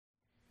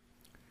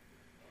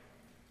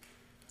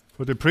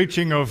For the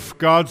preaching of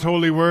God's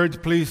holy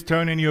word, please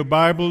turn in your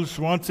Bibles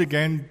once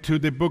again to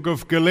the book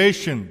of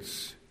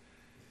Galatians.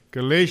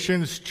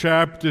 Galatians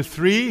chapter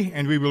 3,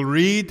 and we will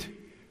read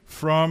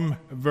from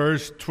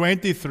verse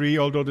 23,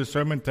 although the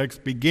sermon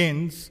text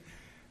begins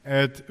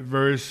at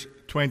verse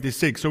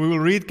 26. So we will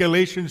read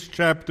Galatians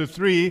chapter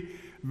 3,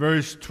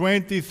 verse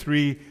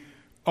 23,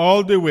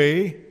 all the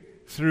way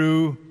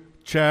through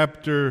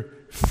chapter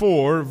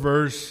 4,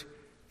 verse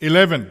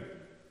 11.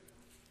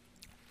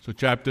 So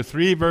chapter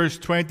 3, verse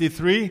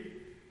 23,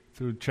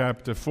 through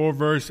chapter 4,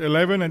 verse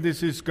 11, and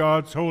this is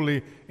God's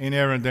holy,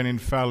 inerrant, and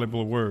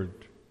infallible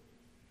word.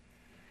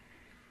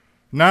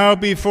 Now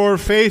before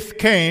faith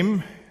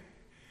came,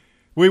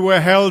 we were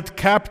held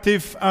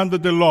captive under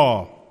the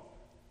law,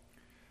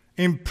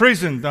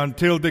 imprisoned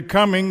until the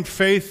coming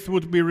faith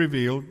would be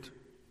revealed.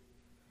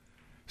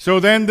 So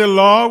then the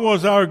law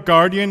was our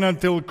guardian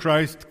until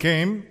Christ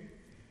came,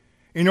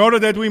 in order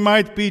that we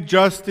might be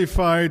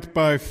justified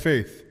by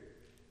faith.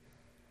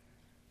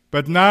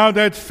 But now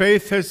that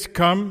faith has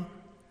come,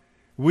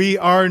 we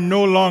are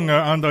no longer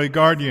under a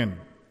guardian.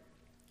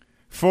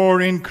 For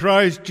in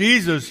Christ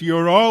Jesus you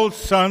are all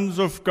sons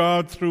of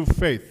God through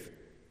faith.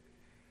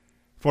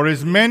 For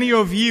as many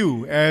of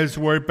you as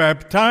were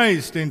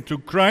baptized into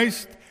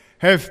Christ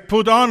have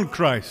put on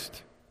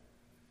Christ.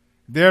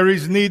 There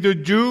is neither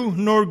Jew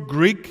nor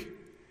Greek,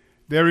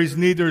 there is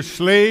neither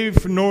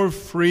slave nor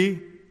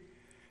free,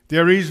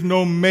 there is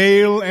no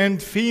male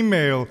and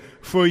female,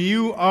 for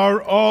you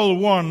are all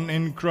one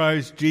in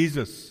Christ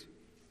Jesus.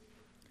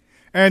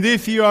 And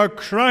if you are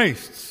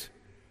Christ's,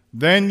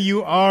 then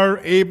you are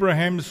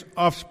Abraham's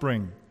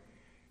offspring,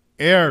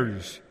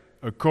 heirs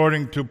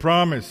according to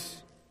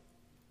promise.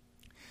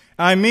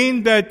 I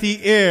mean that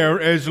the heir,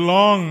 as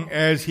long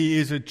as he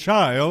is a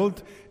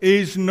child,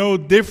 is no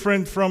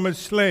different from a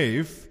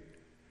slave,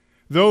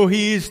 though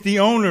he is the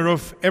owner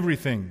of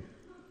everything.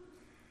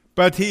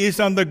 But he is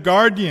under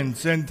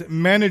guardians and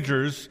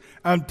managers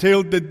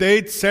until the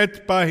date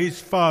set by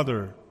his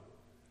father.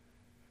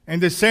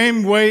 In the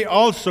same way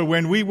also,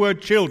 when we were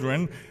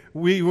children,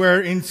 we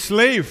were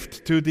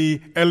enslaved to the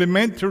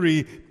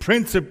elementary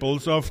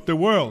principles of the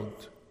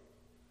world.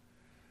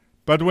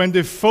 But when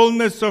the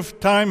fullness of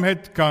time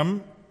had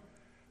come,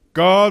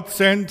 God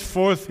sent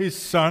forth his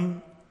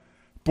Son,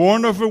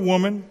 born of a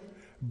woman,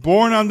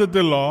 born under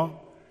the law,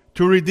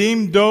 to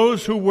redeem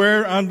those who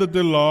were under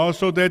the law,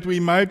 so that we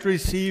might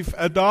receive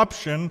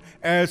adoption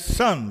as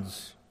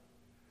sons.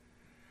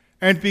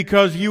 And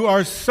because you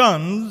are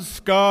sons,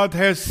 God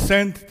has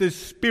sent the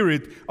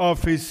Spirit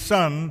of his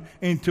Son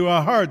into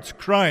our hearts,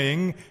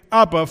 crying,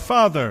 Abba,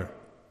 Father.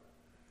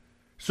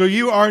 So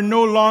you are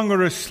no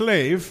longer a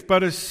slave,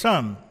 but a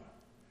son.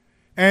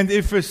 And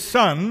if a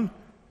son,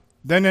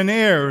 then an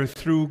heir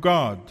through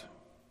God.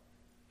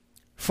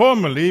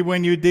 Formerly,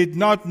 when you did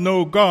not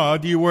know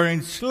God, you were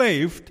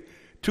enslaved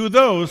to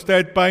those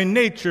that by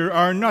nature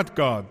are not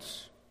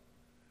God's.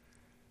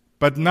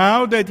 But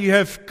now that you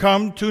have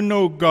come to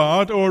know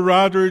God, or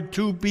rather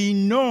to be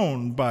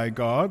known by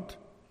God,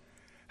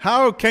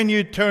 how can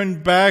you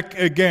turn back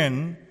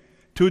again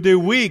to the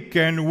weak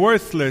and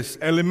worthless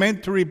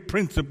elementary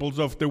principles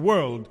of the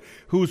world,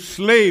 whose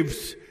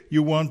slaves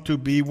you want to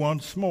be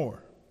once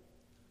more?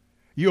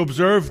 You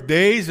observe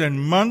days and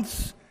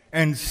months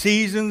and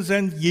seasons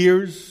and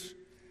years.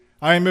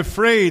 I am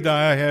afraid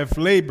I have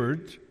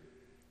labored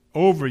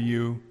over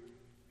you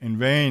in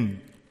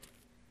vain.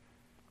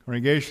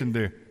 Congregation,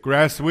 the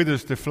grass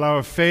withers, the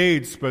flower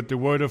fades, but the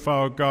word of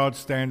our God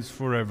stands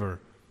forever.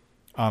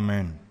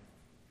 Amen.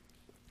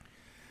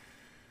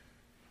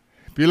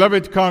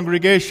 Beloved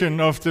congregation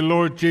of the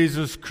Lord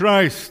Jesus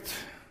Christ,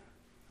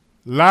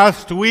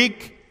 last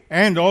week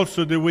and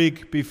also the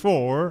week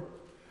before,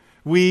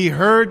 we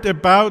heard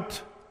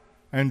about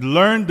and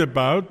learned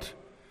about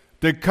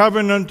the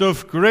covenant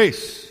of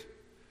grace,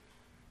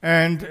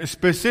 and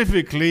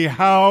specifically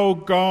how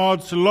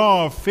God's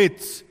law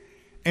fits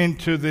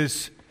into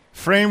this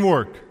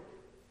framework.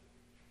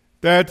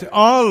 That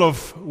all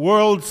of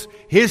world's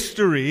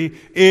history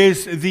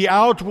is the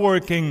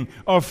outworking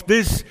of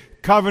this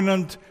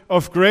covenant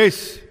of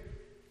grace.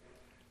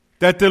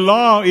 That the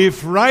law,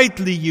 if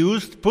rightly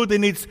used, put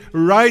in its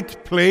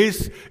right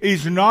place,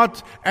 is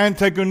not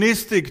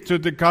antagonistic to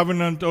the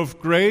covenant of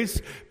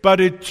grace, but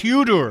a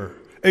tutor,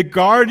 a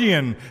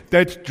guardian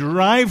that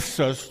drives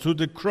us to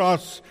the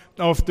cross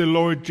of the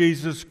Lord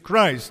Jesus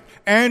Christ.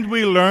 And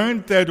we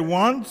learned that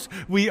once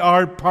we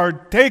are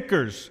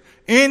partakers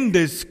in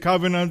this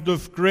covenant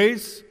of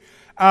grace,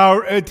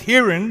 our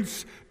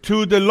adherence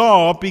to the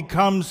law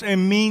becomes a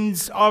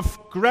means of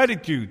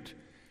gratitude,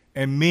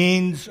 a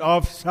means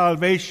of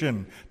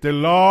salvation. The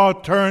law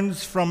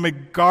turns from a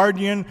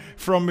guardian,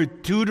 from a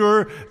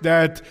tutor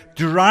that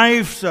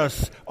drives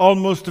us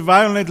almost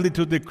violently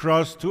to the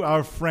cross, to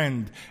our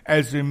friend,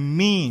 as a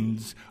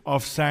means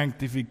of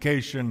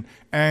sanctification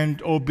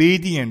and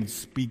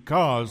obedience,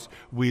 because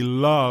we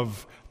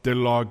love the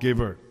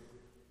lawgiver.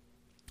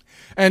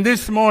 And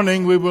this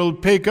morning we will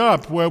pick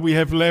up where we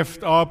have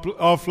left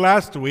off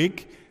last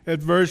week at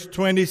verse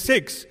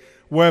 26,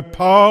 where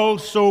Paul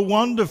so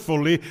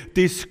wonderfully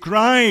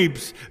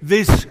describes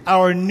this,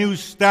 our new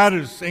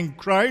status in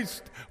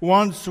Christ,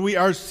 once we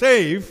are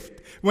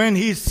saved, when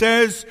he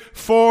says,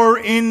 "For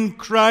in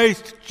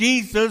Christ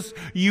Jesus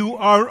you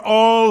are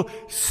all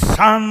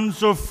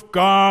sons of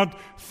God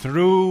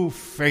through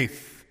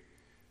faith."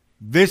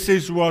 This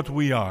is what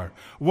we are.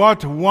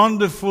 What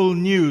wonderful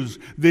news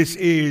this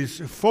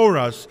is for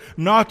us.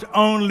 Not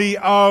only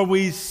are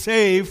we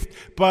saved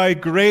by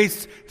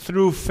grace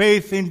through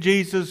faith in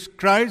Jesus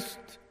Christ,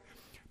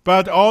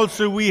 but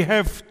also we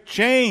have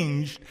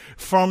changed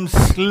from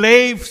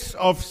slaves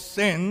of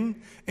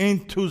sin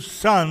into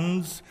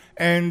sons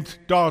and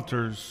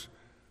daughters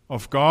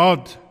of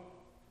God.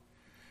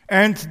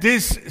 And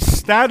this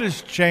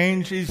status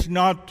change is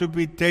not to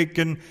be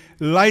taken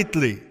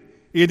lightly.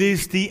 It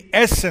is the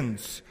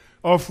essence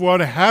of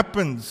what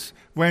happens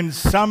when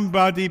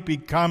somebody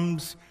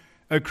becomes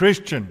a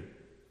Christian.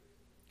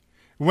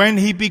 When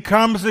he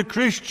becomes a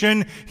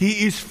Christian,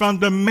 he is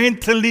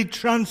fundamentally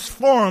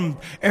transformed.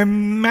 A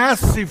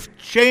massive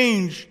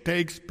change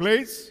takes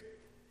place.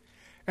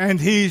 And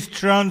he is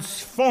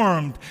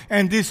transformed.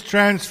 And this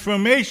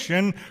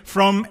transformation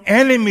from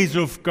enemies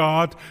of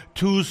God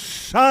to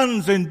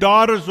sons and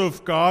daughters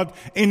of God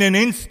in an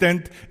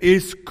instant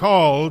is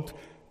called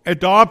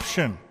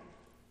adoption.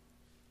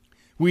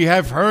 We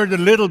have heard a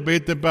little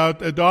bit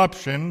about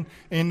adoption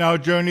in our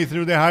journey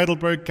through the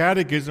Heidelberg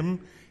Catechism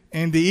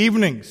in the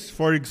evenings.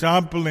 For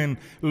example, in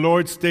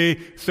Lord's Day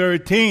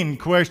 13,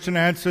 question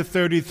answer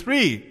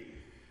 33,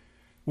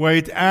 where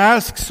it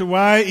asks,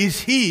 why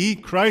is he,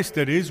 Christ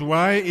that is,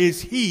 why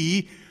is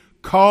he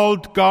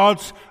called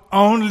God's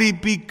only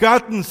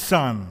begotten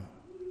Son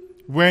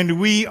when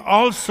we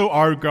also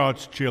are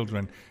God's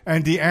children?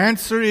 And the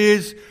answer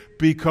is,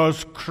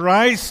 because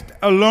Christ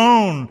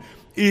alone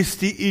is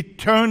the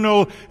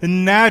eternal,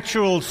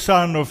 natural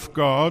Son of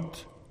God.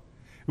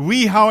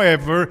 We,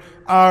 however,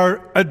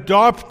 are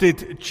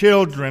adopted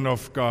children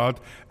of God,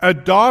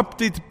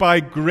 adopted by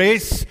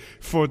grace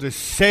for the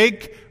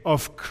sake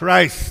of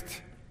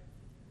Christ.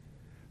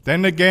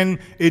 Then again,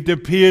 it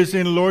appears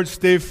in Lord's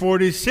Day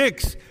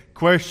 46,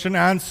 question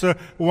answer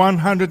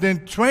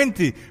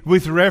 120,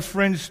 with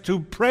reference to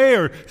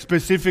prayer,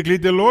 specifically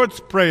the Lord's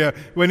Prayer,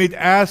 when it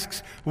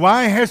asks,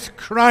 why has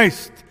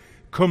Christ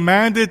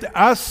commanded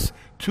us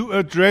to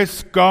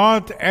address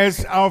God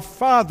as our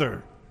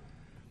Father?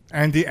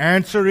 And the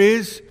answer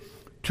is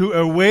to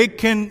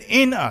awaken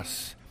in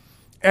us,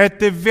 at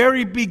the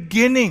very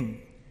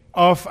beginning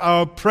of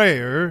our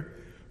prayer,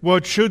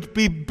 what should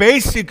be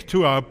basic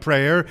to our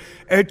prayer,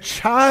 a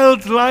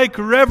childlike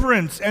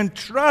reverence and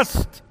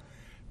trust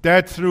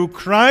that through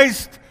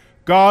Christ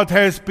God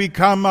has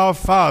become our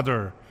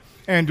Father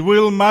and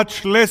will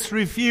much less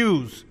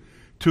refuse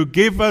to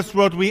give us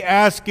what we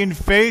ask in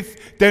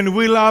faith than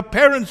will our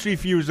parents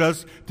refuse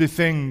us the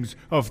things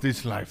of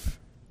this life.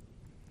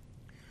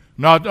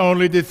 Not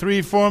only the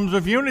three forms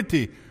of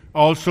unity,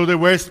 also the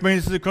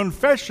Westminster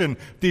Confession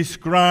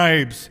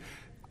describes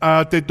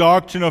the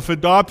doctrine of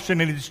adoption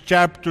in its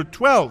chapter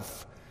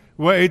 12,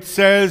 where it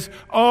says,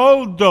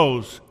 all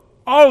those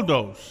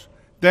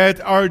that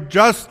are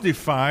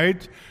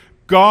justified,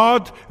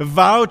 God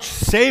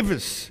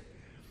vouchsafes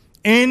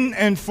in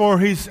and for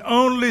his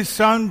only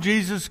Son,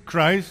 Jesus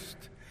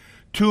Christ,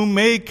 to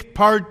make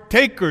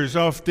partakers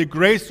of the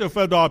grace of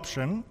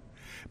adoption,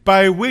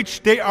 by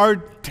which they are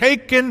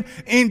taken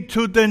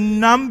into the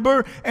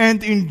number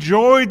and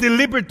enjoy the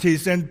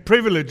liberties and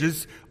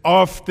privileges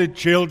of the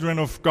children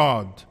of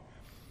God,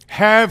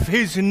 have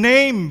his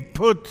name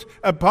put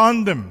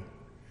upon them,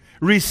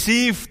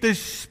 receive the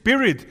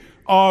spirit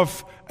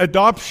of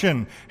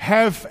adoption,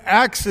 have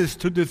access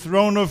to the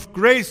throne of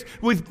grace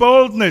with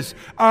boldness,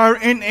 are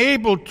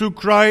enabled to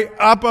cry,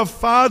 Abba,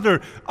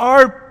 Father,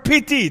 are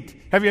pitied.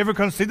 Have you ever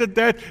considered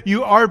that?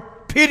 You are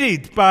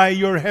pitied by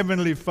your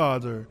heavenly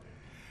Father,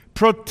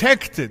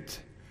 protected,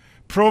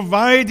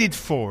 provided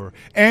for,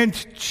 and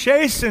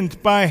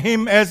chastened by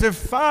him as a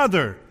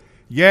father,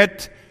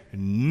 yet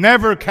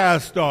never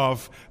cast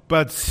off,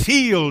 but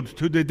sealed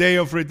to the day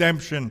of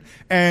redemption,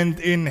 and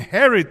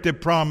inherit the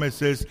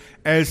promises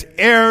as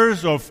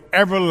heirs of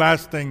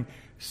everlasting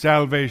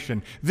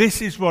salvation.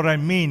 This is what I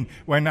mean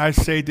when I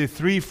say the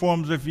three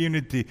forms of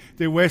unity,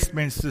 the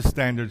Westminster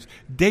Standards.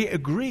 They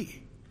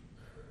agree.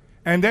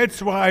 And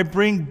that's why I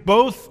bring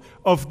both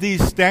of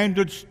these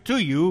standards to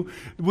you,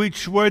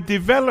 which were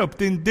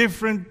developed in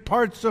different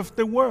parts of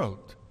the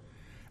world.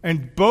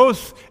 And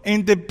both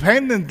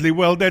independently,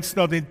 well, that's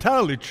not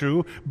entirely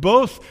true,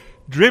 both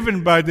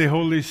driven by the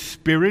Holy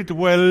Spirit,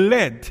 were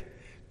led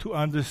to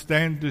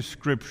understand the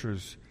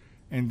Scriptures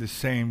in the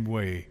same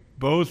way.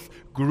 Both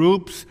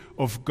groups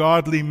of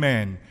godly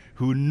men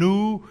who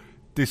knew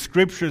the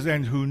Scriptures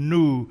and who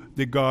knew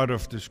the God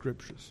of the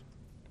Scriptures.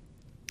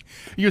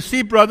 You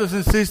see, brothers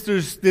and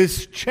sisters,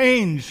 this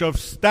change of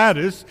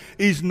status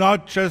is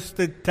not just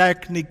a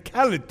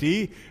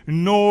technicality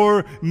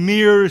nor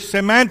mere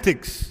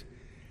semantics.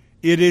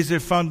 It is a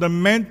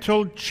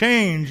fundamental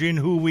change in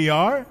who we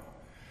are,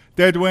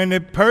 that when a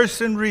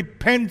person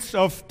repents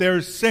of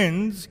their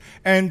sins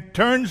and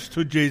turns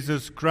to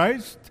Jesus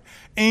Christ,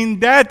 in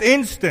that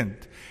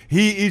instant,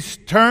 he is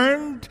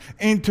turned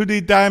into the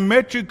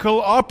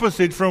diametrical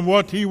opposite from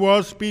what he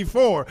was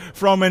before,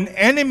 from an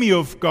enemy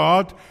of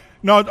God,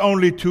 not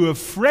only to a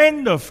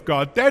friend of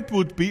God. That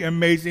would be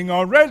amazing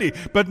already.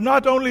 But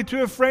not only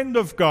to a friend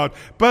of God,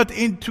 but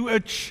into a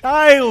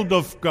child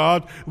of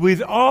God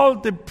with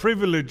all the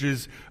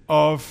privileges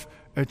of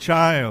a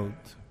child.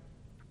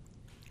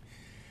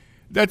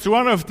 That's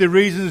one of the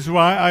reasons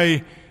why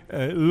I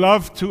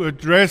love to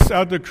address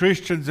other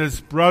Christians as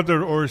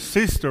brother or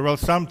sister. Well,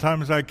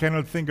 sometimes I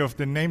cannot think of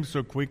the name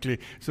so quickly,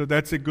 so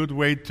that's a good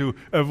way to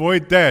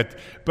avoid that.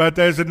 But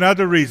there's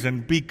another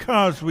reason,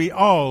 because we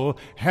all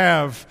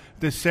have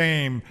the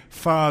same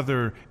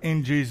Father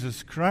in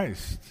Jesus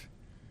Christ,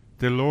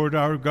 the Lord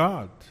our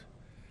God.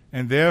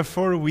 And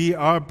therefore we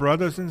are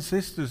brothers and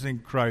sisters in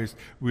Christ.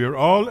 We are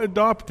all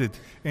adopted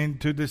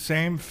into the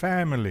same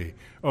family,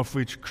 of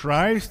which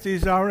Christ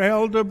is our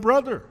elder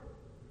brother.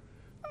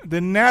 The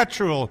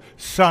natural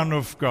Son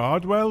of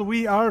God, well,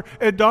 we are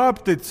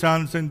adopted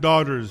sons and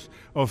daughters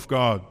of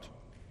God.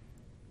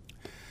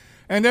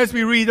 And as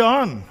we read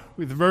on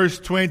with verse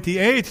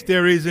 28,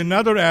 there is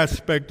another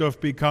aspect of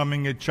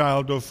becoming a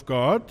child of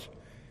God,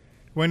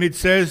 when it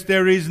says,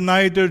 there is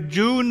neither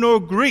Jew nor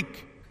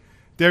Greek,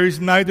 there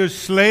is neither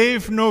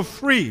slave nor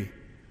free,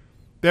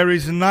 there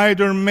is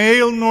neither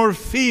male nor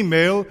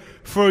female,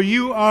 for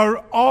you are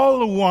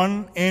all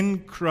one in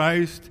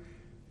Christ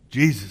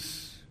Jesus.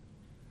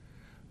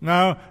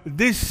 Now,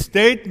 this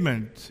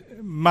statement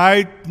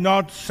might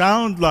not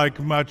sound like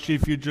much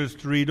if you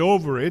just read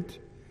over it,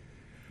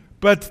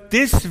 but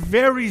this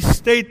very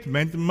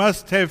statement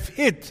must have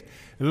hit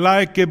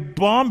like a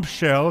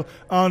bombshell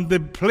on the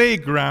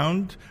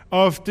playground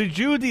of the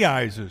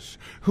Judaizers,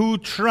 who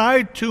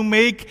tried to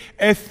make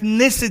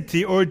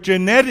ethnicity or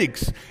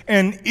genetics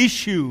an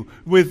issue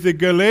with the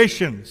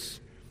Galatians,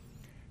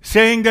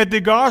 saying that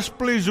the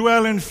gospel is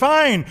well and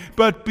fine,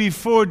 but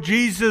before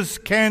Jesus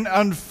can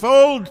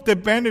unfold the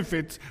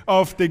benefits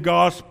of the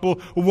gospel,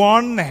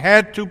 one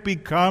had to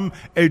become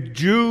a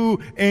Jew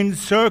in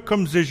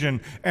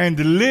circumcision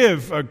and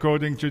live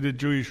according to the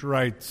Jewish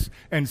rites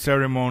and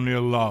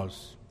ceremonial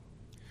laws.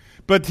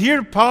 But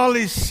here Paul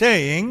is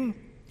saying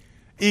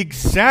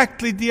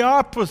exactly the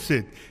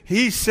opposite.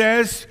 He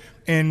says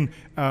in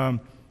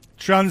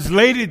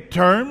translated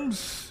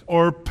terms,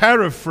 or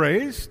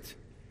paraphrased,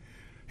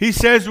 he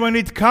says, when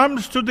it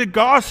comes to the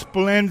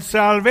gospel and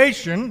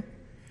salvation,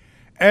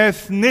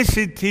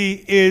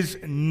 ethnicity is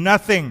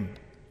nothing.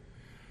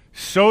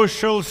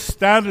 Social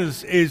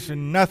status is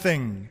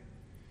nothing.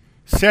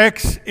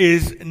 Sex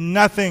is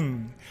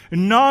nothing.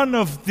 None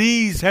of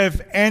these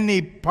have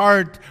any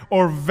part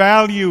or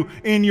value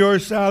in your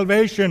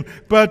salvation.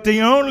 But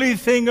the only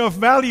thing of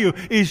value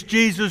is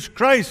Jesus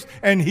Christ,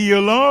 and He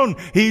alone.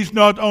 He's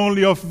not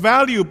only of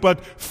value,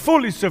 but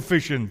fully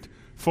sufficient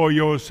for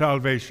your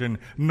salvation,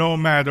 no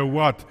matter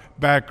what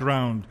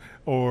background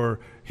or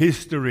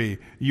history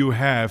you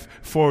have.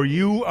 For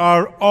you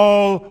are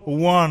all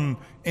one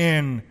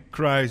in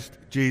Christ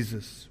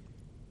Jesus.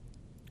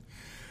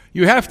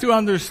 You have to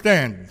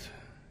understand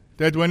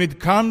that when it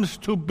comes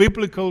to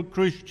biblical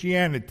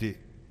Christianity,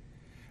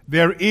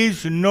 there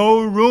is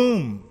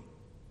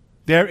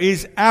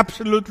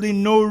absolutely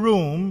no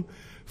room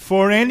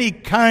for any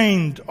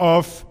kind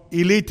of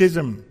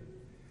elitism.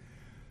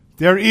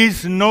 There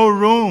is no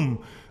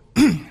room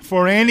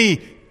for any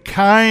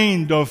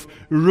kind of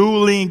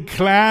ruling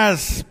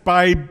class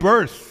by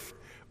birth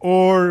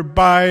or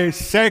by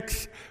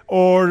sex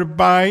or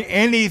by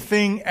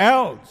anything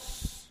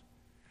else.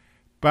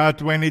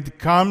 But when it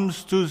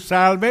comes to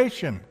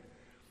salvation,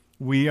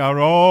 we are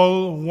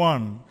all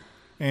one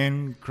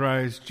in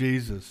Christ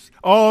Jesus.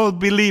 All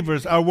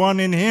believers are one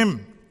in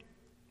Him.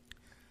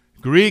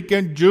 Greek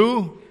and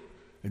Jew,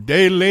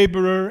 day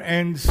laborer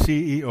and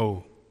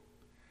CEO.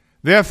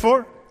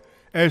 Therefore,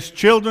 as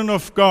children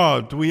of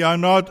God, we are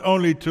not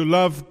only to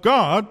love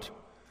God,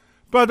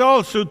 but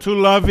also to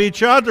love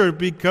each other,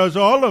 because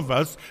all of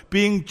us,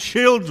 being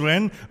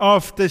children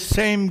of the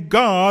same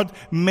God,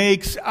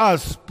 makes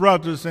us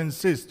brothers and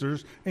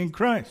sisters in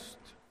Christ.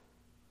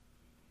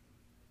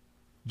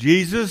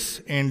 Jesus,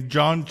 in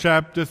John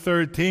chapter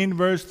 13,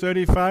 verse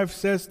 35,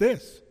 says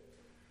this: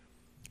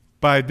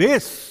 "By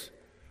this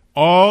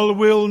all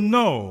will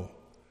know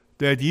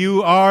that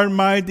you are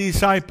my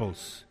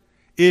disciples,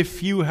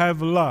 if you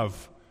have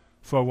love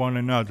for one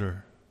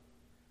another."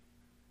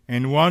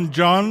 In 1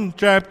 John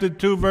chapter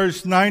 2,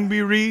 verse 9,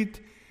 we read,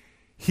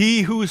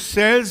 "He who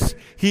says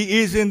he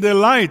is in the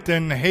light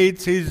and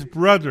hates his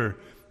brother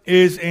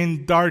is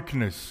in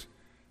darkness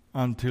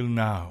until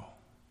now."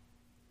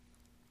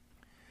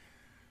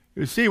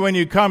 You see, when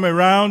you come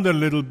around a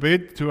little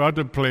bit to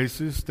other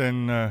places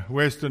than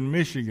Western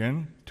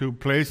Michigan, to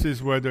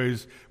places where there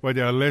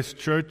are less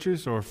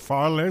churches or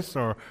far less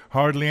or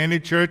hardly any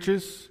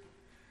churches,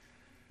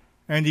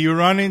 and you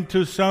run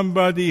into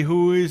somebody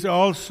who is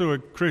also a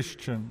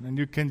Christian, and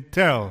you can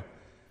tell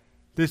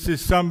this is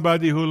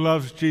somebody who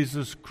loves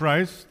Jesus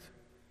Christ,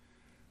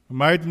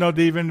 might not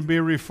even be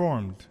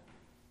reformed,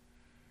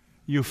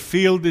 you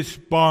feel this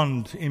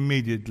bond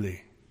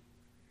immediately.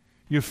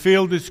 You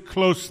feel this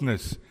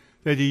closeness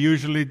that you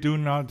usually do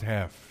not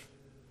have.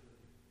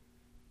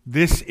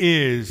 This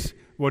is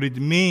what it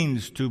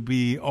means to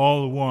be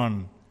all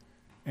one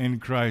in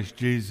Christ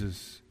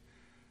Jesus.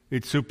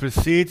 It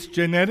supersedes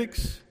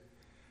genetics.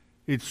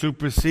 It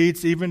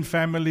supersedes even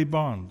family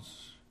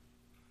bonds.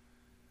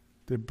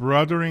 The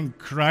brother in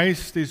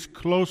Christ is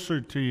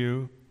closer to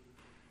you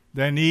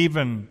than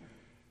even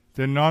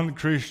the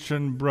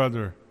non-Christian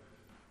brother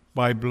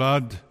by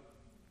blood.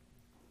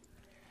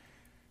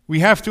 We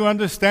have to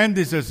understand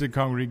this as a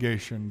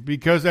congregation,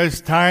 because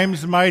as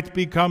times might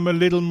become a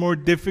little more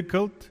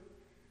difficult,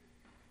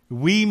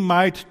 we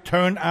might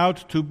turn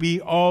out to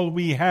be all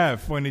we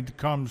have when it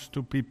comes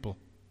to people.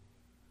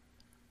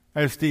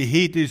 As the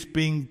heat is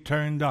being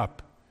turned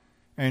up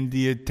and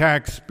the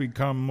attacks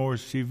become more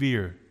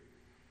severe,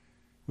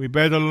 we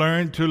better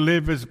learn to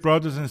live as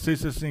brothers and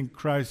sisters in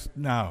Christ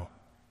now.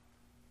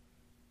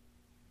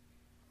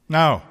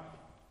 Now,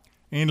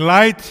 in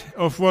light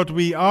of what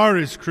we are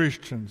as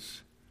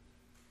Christians,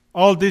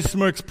 all this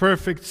makes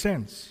perfect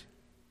sense.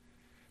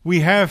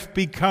 We have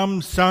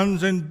become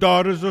sons and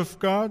daughters of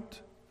God,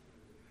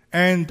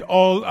 and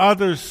all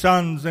other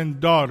sons and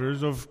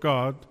daughters of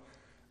God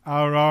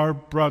are our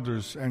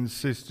brothers and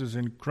sisters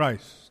in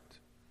Christ.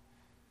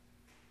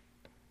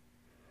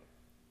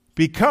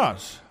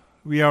 Because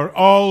we are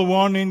all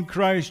one in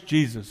Christ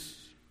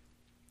Jesus.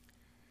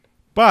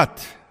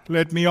 But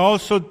let me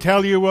also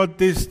tell you what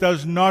this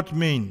does not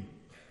mean.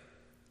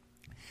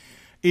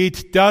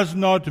 It does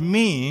not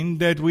mean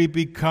that we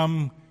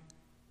become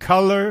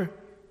color,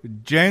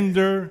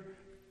 gender,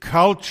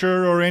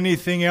 culture, or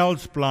anything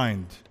else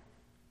blind.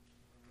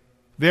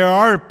 There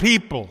are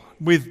people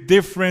with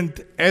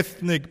different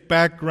ethnic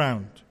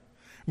background,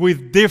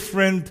 with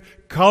different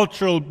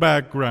cultural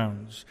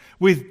backgrounds,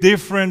 with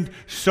different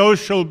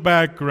social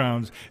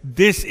backgrounds.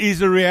 This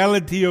is a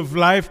reality of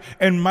life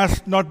and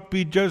must not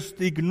be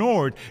just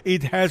ignored.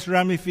 It has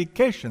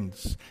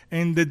ramifications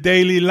in the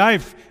daily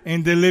life,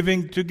 in the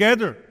living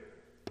together.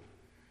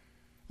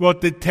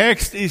 What the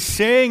text is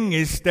saying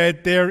is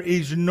that there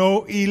is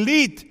no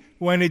elite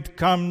when it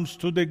comes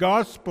to the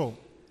gospel,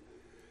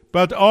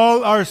 but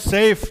all are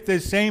saved the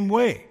same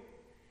way,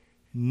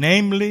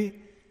 namely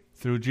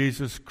through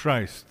Jesus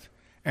Christ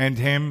and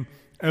Him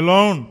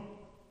alone.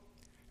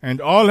 And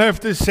all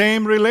have the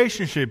same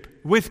relationship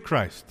with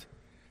Christ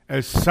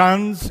as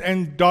sons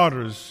and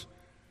daughters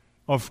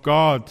of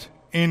God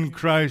in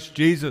Christ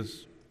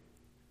Jesus.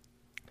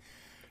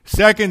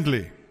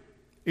 Secondly,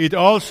 it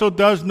also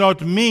does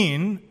not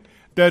mean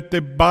that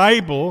the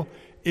Bible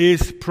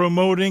is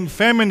promoting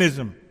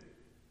feminism.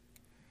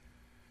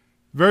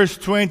 Verse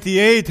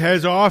 28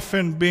 has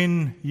often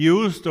been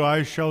used, or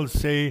I shall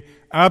say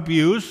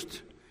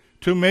abused,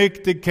 to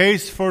make the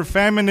case for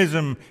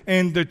feminism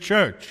in the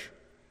church,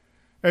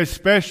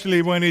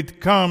 especially when it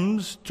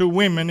comes to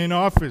women in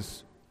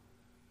office.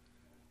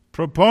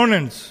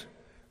 Proponents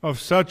of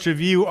such a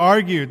view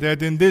argue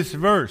that in this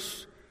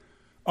verse,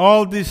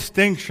 all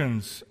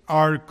distinctions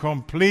are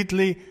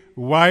completely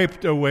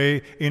wiped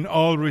away in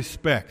all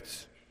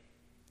respects.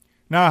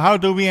 Now, how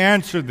do we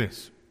answer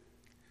this?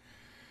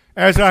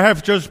 As I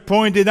have just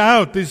pointed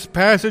out, this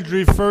passage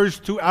refers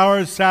to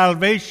our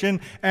salvation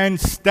and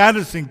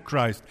status in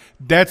Christ.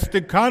 That's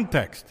the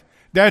context.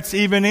 That's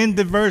even in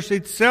the verse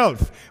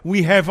itself.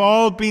 We have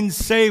all been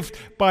saved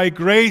by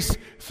grace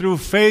through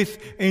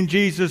faith in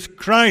Jesus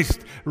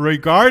Christ,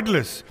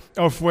 regardless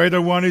of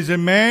whether one is a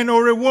man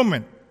or a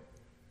woman.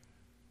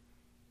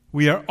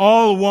 We are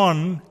all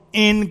one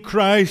in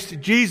Christ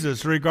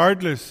Jesus,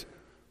 regardless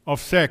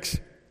of sex.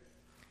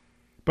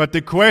 But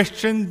the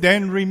question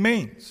then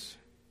remains,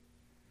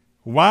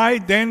 why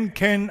then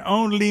can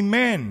only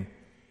men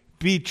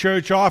be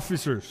church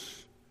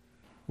officers?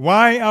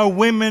 Why are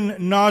women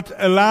not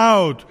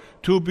allowed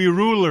to be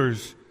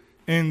rulers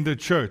in the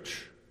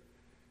church?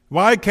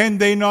 Why can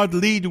they not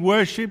lead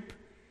worship,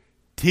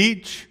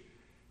 teach,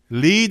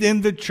 lead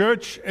in the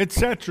church,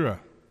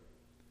 etc.?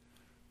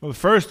 Well,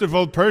 first of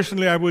all,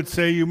 personally, I would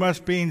say you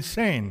must be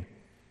insane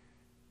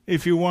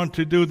if you want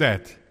to do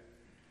that,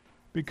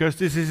 because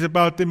this is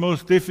about the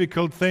most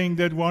difficult thing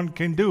that one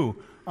can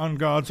do on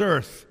God's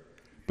earth.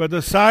 But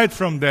aside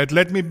from that,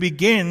 let me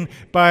begin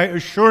by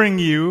assuring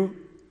you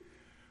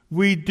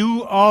we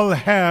do all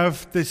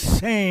have the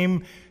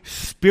same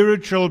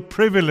spiritual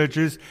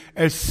privileges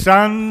as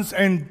sons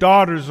and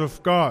daughters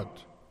of God.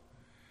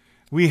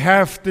 We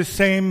have the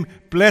same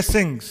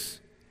blessings.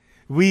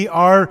 We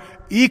are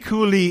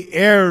equally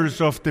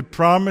heirs of the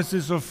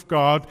promises of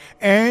God,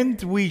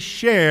 and we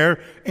share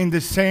in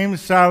the same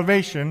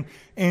salvation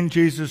in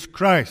Jesus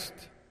Christ.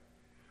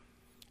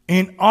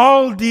 In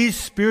all these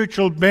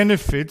spiritual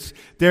benefits,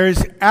 there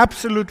is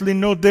absolutely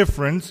no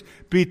difference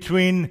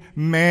between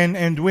men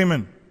and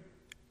women.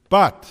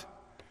 But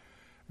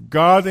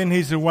God, in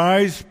His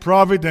wise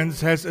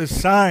providence, has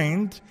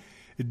assigned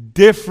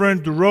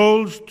different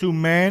roles to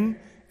men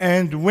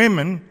and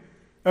women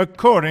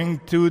according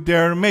to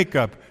their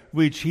makeup.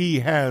 which He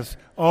has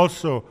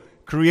also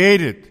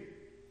created.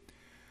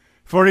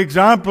 For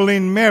example,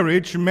 in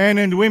marriage, men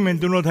and women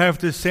do not have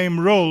the same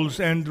roles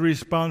and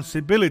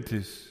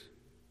responsibilities.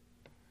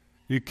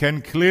 You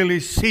can clearly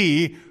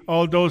see,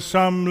 although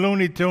some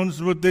Looney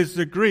Tunes would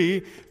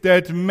disagree,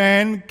 that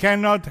men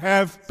cannot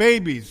have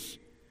babies.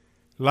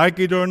 Like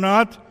it or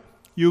not,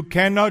 you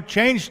cannot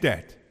change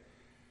that.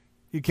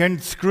 You can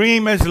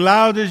scream as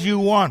loud as you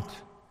want.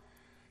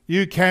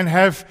 You can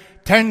have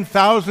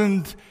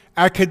 10,000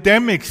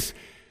 academics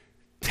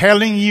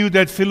telling you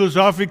that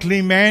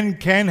philosophically man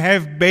can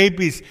have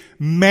babies.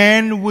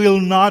 Man will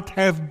not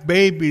have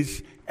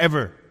babies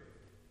ever.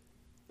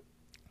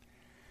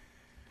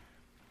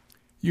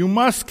 You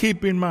must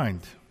keep in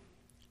mind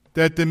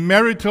that the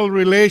marital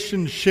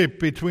relationship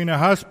between a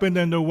husband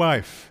and a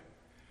wife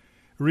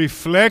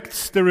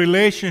reflects the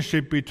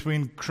relationship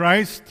between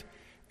Christ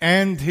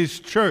and His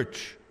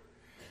church.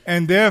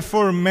 And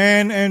therefore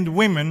men and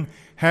women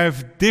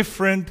have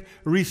different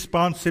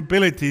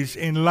responsibilities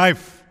in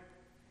life.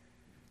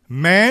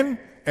 Men,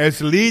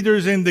 as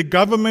leaders in the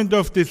government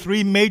of the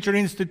three major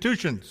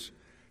institutions,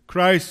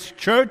 Christ's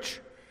church,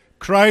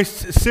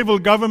 Christ's civil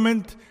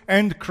government,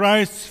 and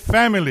Christ's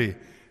family,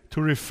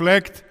 to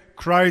reflect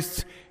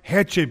Christ's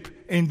headship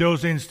in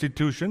those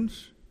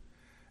institutions.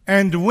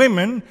 And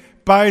women,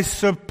 by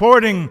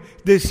supporting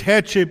this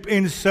headship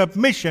in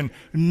submission,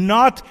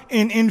 not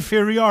in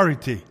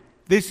inferiority.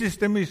 This is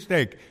the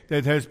mistake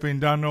that has been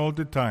done all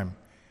the time.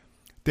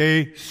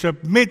 They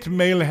submit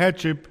male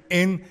headship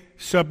in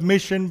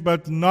submission,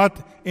 but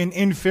not in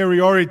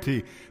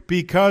inferiority,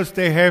 because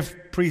they have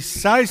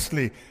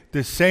precisely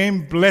the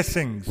same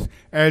blessings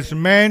as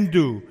men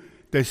do.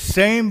 The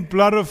same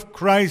blood of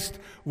Christ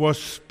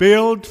was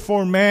spilled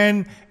for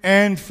men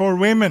and for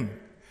women,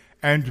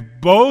 and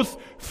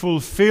both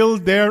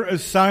fulfilled their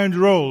assigned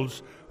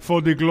roles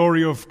for the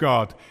glory of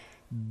God.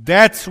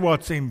 That's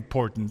what's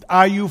important.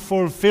 Are you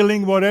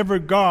fulfilling whatever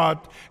God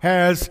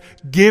has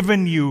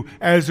given you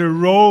as a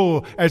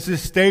role, as a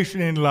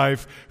station in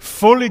life,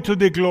 fully to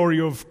the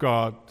glory of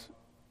God?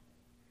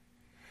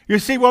 You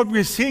see, what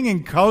we're seeing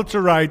in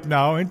culture right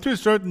now, and to a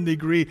certain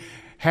degree,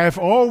 have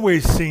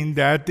always seen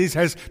that.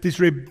 This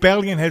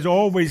rebellion has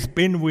always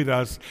been with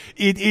us.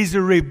 It is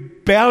a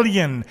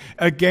rebellion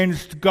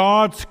against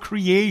God's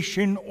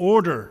creation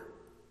order.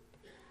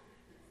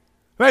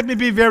 Let me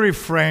be very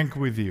frank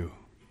with you.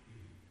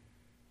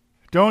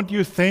 Don't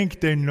you think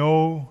they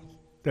know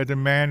that a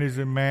man is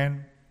a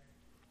man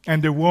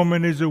and a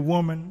woman is a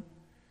woman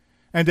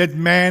and that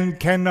man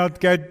cannot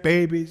get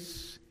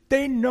babies?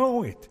 They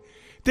know it.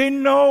 They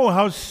know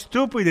how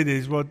stupid it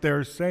is what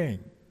they're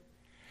saying.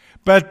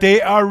 But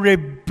they are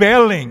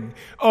rebelling,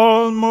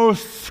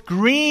 almost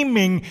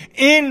screaming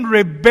in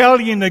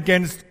rebellion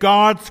against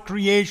God's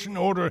creation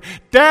order.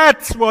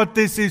 That's what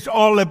this is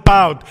all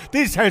about.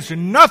 This has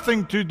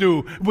nothing to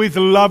do with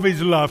love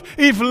is love.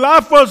 If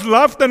love was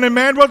love, then a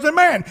man was a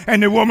man,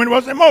 and a woman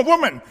was a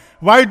woman.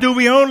 Why do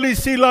we only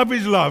see love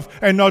is love,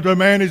 and not a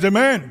man is a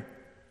man?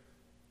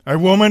 A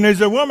woman is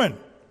a woman.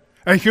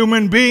 A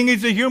human being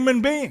is a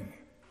human being.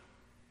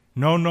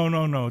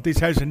 No. This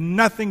has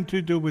nothing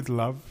to do with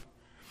love.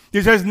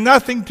 This has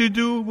nothing to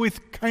do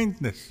with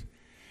kindness.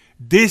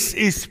 This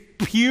is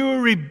pure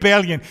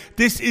rebellion.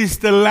 This is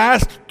the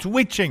last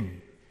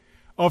twitching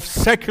of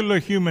secular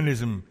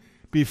humanism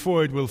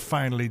before it will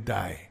finally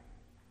die.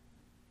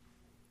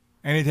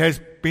 And it has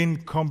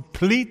been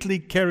completely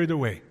carried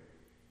away.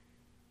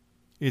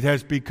 It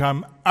has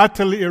become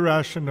utterly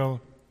irrational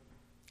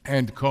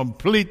and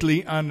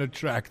completely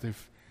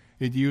unattractive.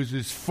 It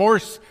uses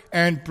force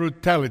and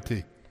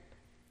brutality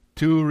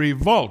to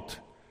revolt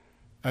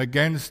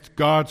against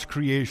God's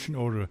creation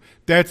order.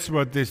 That's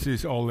what this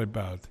is all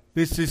about.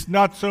 This is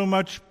not so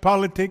much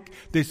politics.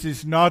 This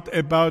is not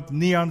about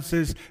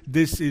nuances.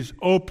 This is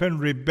open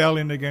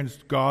rebellion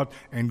against God,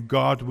 and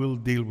God will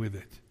deal with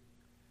it.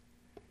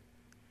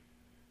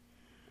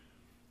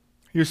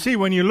 You see,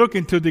 when you look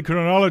into the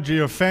chronology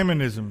of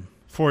feminism,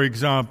 for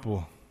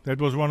example,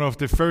 that was one of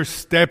the first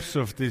steps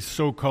of this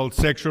so-called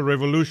sexual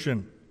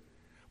revolution.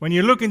 When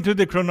you look into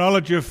the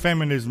chronology of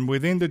feminism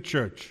within the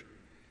church,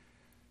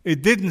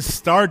 it didn't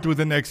start with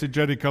an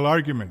exegetical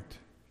argument.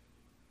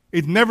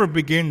 It never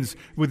begins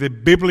with a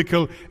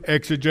biblical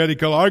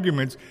exegetical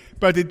argument,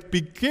 but it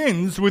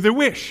begins with a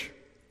wish.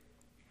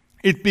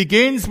 It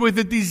begins with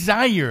a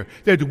desire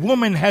that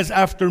woman has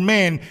after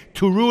man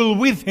to rule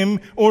with him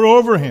or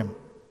over him.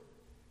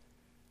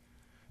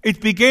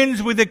 It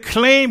begins with a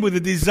claim, with a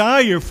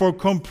desire for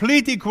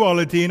complete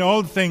equality in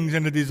all things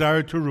and a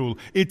desire to rule.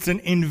 It's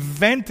an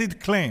invented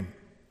claim.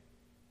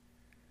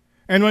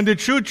 And when the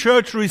true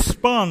church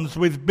responds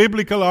with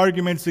biblical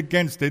arguments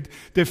against it,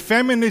 the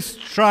feminists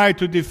try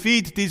to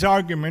defeat these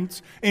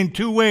arguments in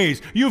two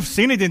ways. You've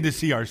seen it in the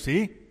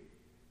CRC.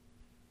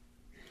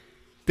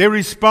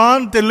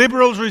 The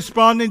liberals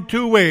respond in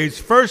two ways.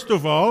 First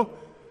of all,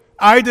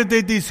 either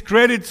they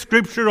discredit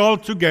Scripture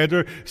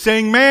altogether,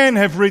 saying men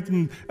have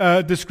written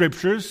the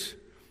Scriptures,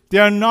 They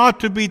are not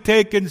to be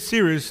taken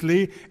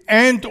seriously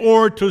and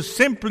or to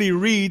simply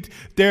read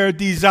their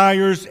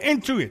desires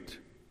into it.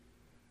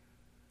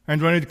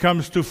 And when it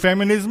comes to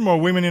feminism or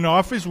women in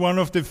office, one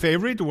of the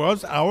favorite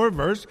was our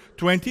verse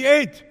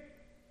 28.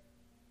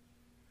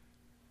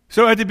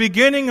 So at the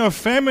beginning of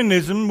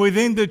feminism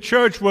within the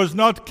church was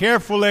not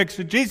careful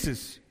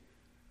exegesis,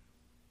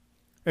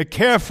 a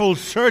careful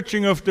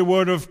searching of the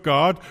Word of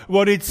God,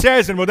 what it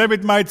says, and whatever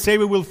it might say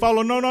we will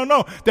follow.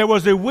 No. There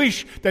was a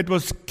wish that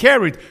was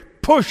carried,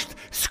 pushed,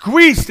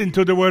 squeezed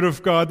into the Word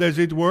of God, as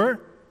it were.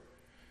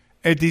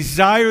 A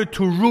desire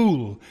to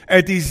rule,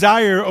 a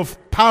desire of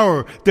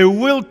power, the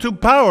will to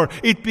power.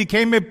 It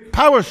became a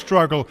power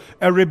struggle,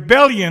 a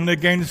rebellion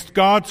against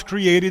God's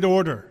created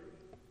order.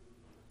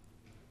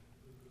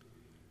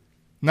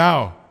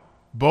 Now,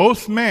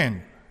 both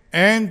men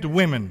and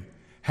women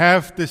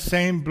have the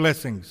same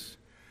blessings.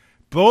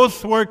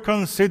 Both were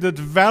considered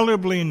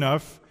valuable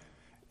enough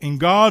in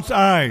God's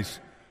eyes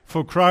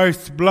for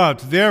Christ's blood.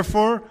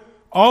 Therefore,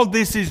 all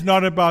this is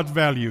not about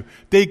value.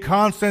 They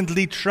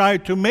constantly try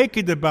to make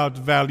it about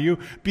value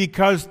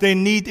because they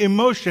need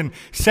emotion.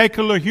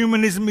 Secular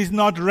humanism is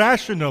not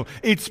rational.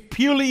 It's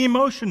purely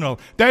emotional.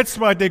 That's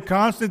why they're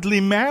constantly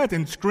mad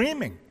and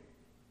screaming.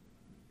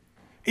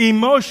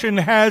 Emotion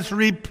has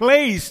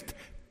replaced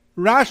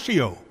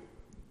ratio,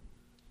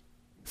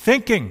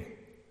 thinking.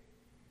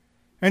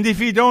 And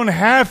if you don't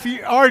have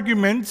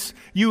arguments,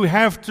 you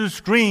have to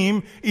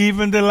scream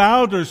even the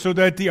louder so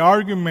that the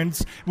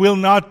arguments will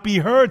not be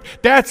heard.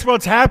 That's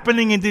what's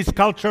happening in this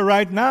culture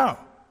right now.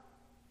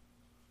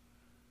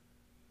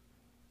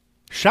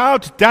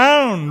 Shout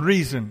down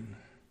reason.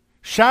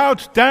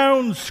 Shout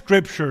down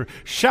Scripture.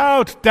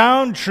 Shout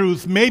down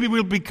truth. Maybe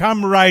we'll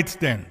become right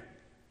then.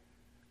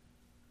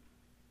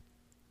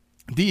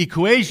 The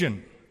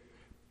equation,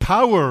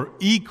 power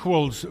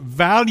equals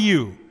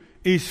value,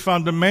 is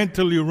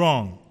fundamentally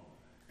wrong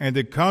and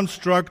a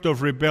construct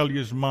of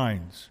rebellious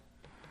minds.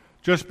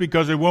 Just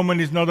because a woman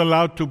is not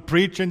allowed to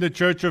preach in the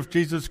Church of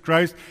Jesus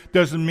Christ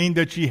doesn't mean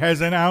that she has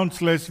an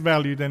ounce less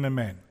value than a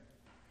man.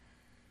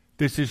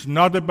 This is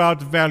not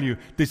about value.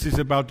 This is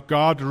about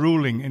God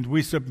ruling and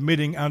we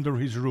submitting under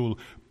His rule.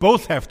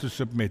 Both have to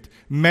submit,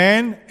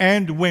 men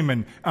and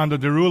women, under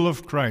the rule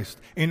of Christ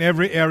in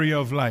every area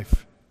of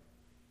life.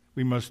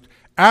 We must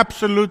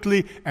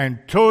absolutely and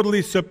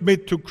totally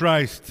submit to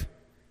Christ,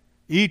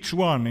 each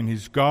one in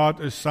his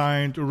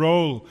God-assigned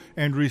role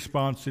and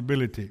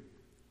responsibility.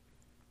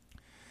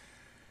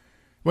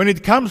 When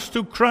it comes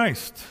to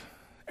Christ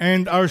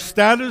and our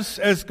status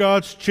as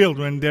God's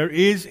children, there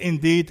is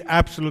indeed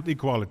absolute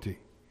equality.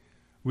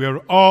 We are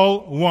all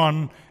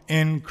one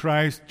in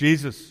Christ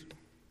Jesus.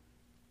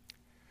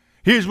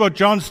 Here's what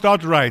John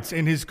Stott writes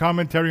in his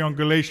commentary on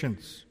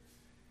Galatians.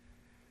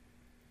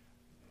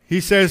 He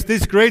says,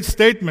 this great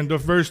statement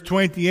of verse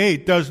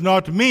 28 does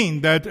not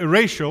mean that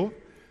racial,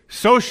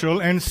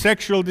 social, and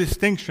sexual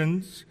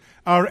distinctions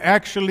are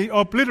actually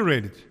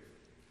obliterated.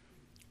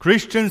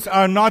 Christians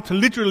are not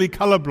literally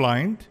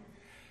colorblind,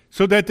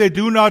 so that they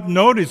do not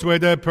notice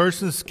whether a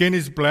person's skin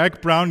is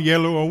black, brown,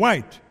 yellow, or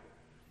white.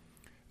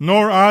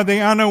 Nor are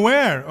they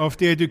unaware of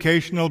the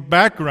educational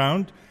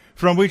background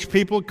from which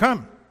people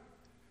come.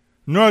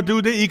 Nor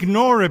do they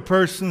ignore a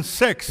person's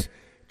sex,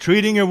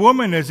 treating a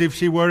woman as if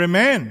she were a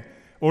man,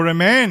 or a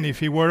man if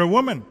he were a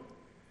woman.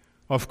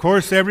 Of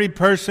course, every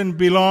person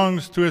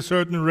belongs to a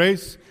certain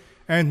race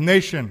and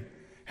nation,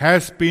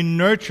 has been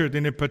nurtured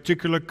in a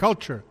particular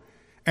culture,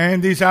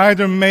 and is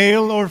either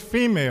male or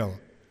female.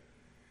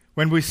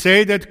 When we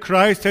say that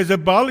Christ has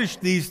abolished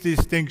these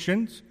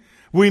distinctions,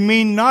 we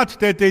mean not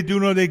that they do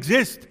not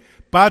exist,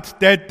 but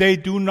that they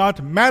do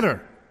not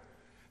matter.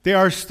 They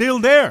are still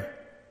there,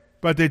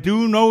 but they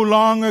do no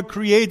longer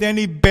create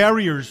any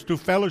barriers to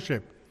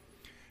fellowship.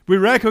 We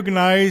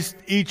recognize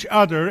each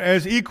other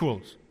as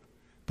equals,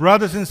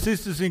 brothers and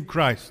sisters in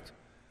Christ.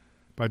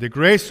 By the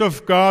grace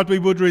of God, we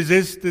would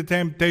resist the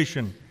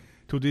temptation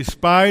to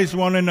despise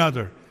one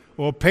another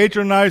or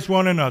patronize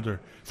one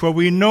another, for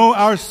we know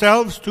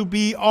ourselves to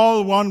be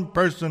all one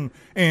person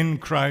in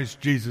Christ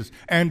Jesus.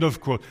 End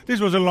of quote. This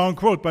was a long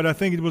quote, but I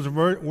think it was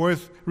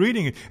worth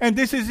reading it. And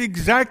this is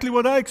exactly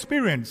what I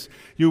experienced.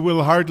 You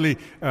will hardly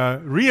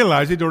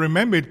realize it or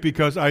remember it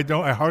because I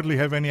hardly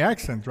have any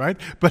accent, right?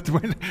 But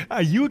when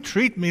you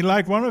treat me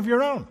like one of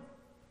your own.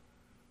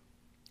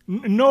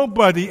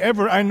 Nobody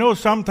ever, I know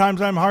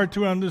sometimes I'm hard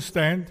to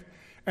understand,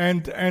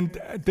 and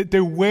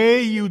the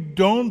way you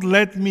don't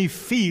let me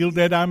feel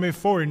that I'm a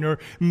foreigner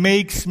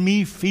makes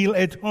me feel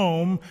at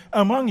home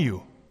among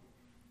you.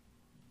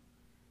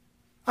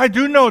 I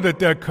do know that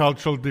there are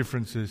cultural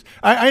differences.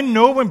 I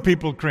know when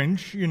people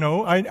cringe,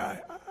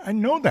 I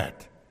know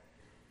that.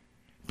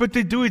 But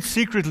they do it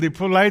secretly,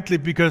 politely,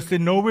 because they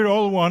know we're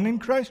all one in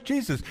Christ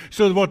Jesus.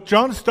 So what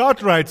John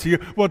Stott writes here,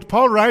 what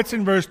Paul writes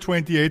in verse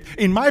 28,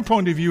 in my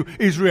point of view,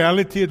 is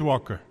reality at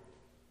Walker.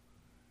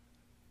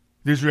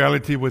 This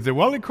reality with the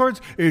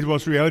Wallicords, it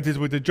was realities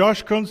with the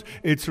Joshkons,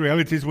 it's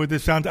realities with the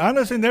Sant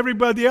Annas and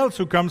everybody else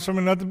who comes from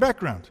another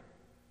background.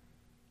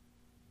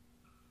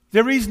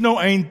 There is no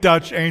ain't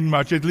Dutch, ain't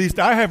much. At least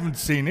I haven't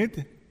seen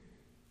it.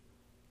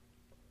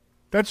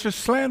 That's just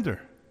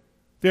slander.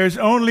 There's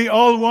only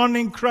all one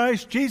in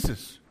Christ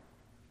Jesus.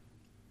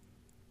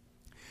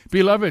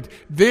 Beloved,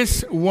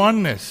 this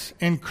oneness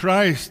in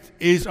Christ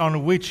is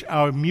on which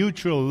our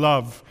mutual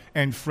love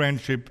and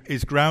friendship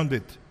is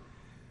grounded.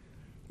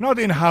 Not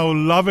in how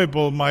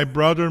lovable my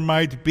brother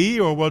might be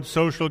or what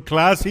social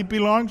class he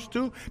belongs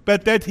to,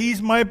 but that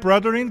he's my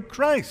brother in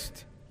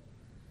Christ.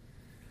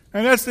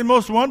 And that's the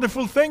most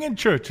wonderful thing in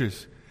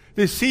churches.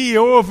 The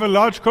CEO of a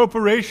large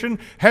corporation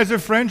has a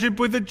friendship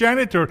with the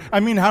janitor. I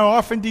mean, how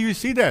often do you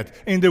see that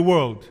in the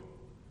world?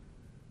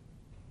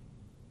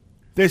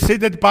 They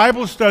sit at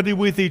Bible study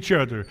with each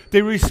other.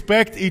 They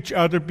respect each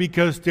other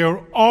because they're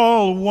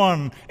all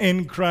one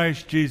in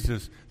Christ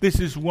Jesus. This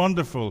is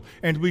wonderful,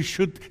 and we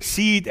should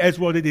see it as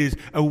what it is,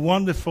 a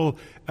wonderful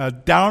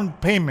down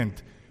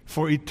payment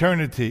for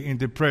eternity in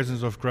the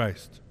presence of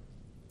Christ.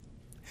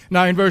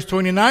 Now in verse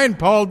 29,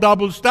 Paul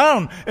doubles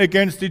down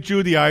against the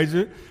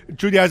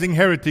Judaizing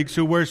heretics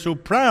who were so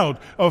proud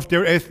of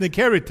their ethnic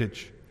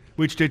heritage,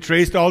 which they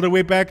traced all the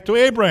way back to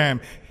Abraham.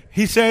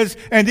 He says,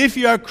 and if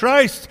you are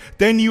Christ,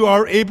 then you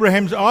are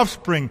Abraham's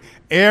offspring,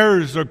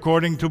 heirs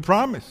according to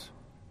promise.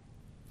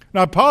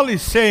 Now, Paul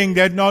is saying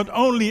that not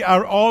only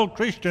are all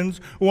Christians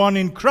one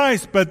in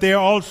Christ, but they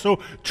are also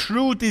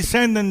true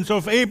descendants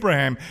of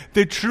Abraham,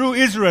 the true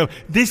Israel.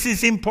 This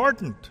is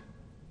important.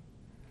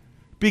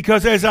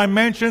 Because as I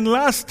mentioned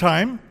last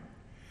time,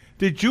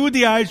 the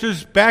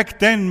Judaizers back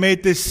then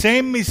made the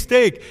same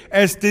mistake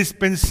as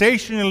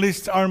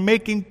dispensationalists are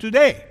making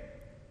today.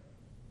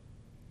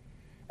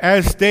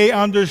 As they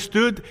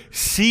understood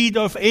seed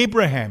of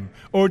Abraham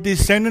or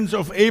descendants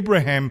of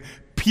Abraham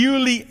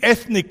purely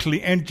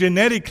ethnically and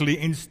genetically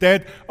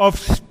instead of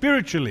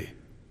spiritually.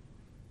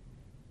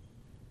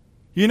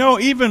 You know,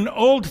 even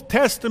Old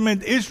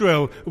Testament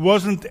Israel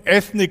wasn't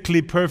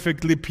ethnically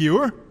perfectly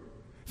pure.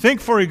 Think,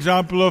 for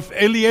example, of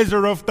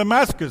Eliezer of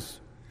Damascus,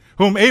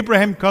 whom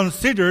Abraham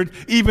considered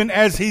even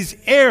as his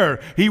heir.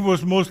 He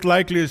was most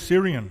likely a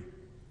Syrian.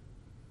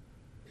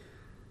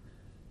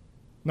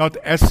 Not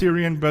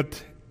Assyrian,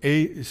 but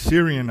a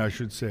Syrian, I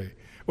should say.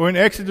 Or in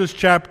Exodus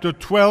chapter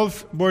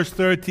 12, verse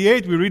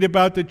 38, we read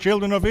about the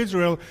children of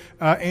Israel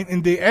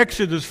in the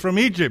Exodus from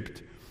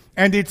Egypt.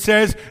 And it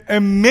says,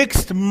 a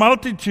mixed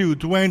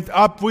multitude went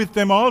up with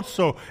them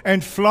also,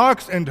 and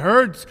flocks and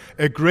herds,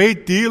 a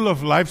great deal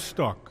of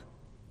livestock.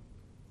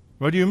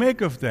 What do you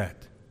make of that?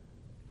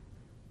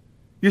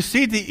 You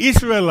see, the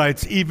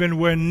Israelites even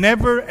were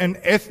never an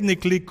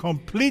ethnically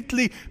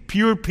completely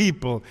pure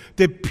people.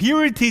 The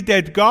purity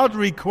that God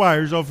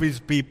requires of His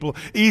people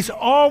is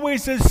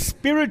always a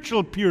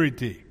spiritual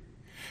purity.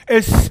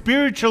 A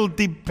spiritual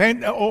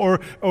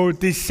or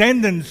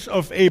descendants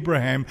of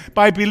Abraham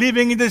by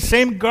believing in the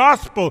same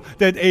gospel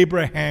that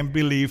Abraham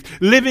believed.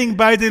 Living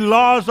by the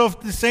laws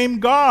of the same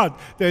God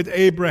that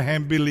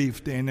Abraham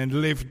believed in and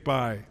lived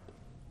by.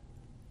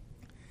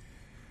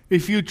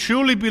 If you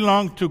truly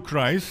belong to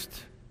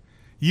Christ,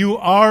 you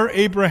are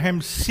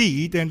Abraham's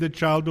seed and the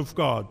child of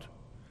God.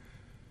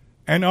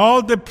 And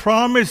all the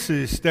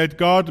promises that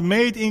God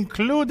made,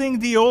 including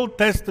the Old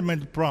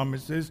Testament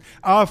promises,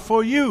 are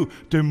for you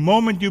the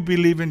moment you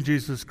believe in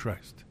Jesus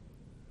Christ.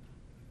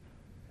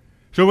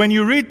 So when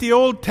you read the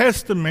Old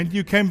Testament,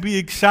 you can be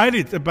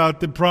excited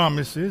about the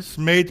promises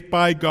made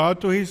by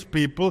God to His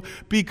people,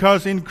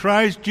 because in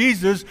Christ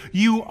Jesus,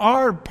 you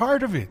are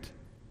part of it.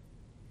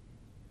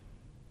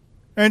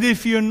 And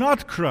if you're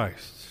not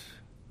Christ,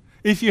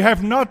 if you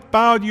have not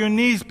bowed your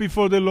knees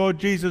before the Lord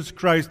Jesus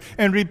Christ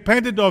and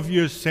repented of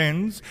your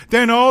sins,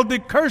 then all the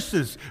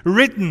curses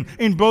written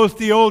in both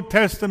the Old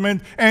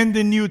Testament and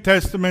the New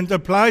Testament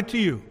apply to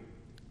you.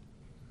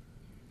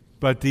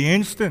 But the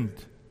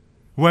instant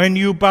when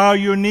you bow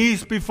your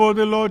knees before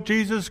the Lord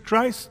Jesus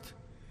Christ,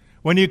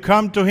 when you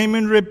come to Him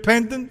in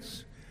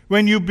repentance,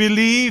 when you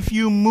believe,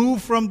 you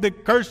move from the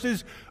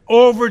curses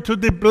over to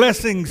the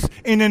blessings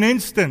in an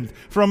instant,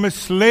 from a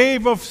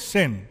slave of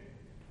sin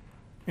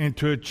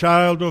into a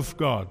child of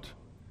God,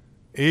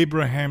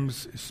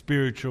 Abraham's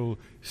spiritual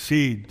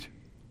seed.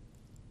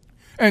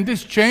 And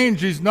this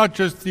change is not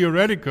just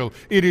theoretical,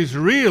 it is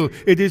real,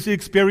 it is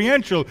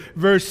experiential.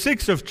 Verse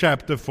 6 of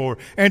chapter 4,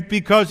 and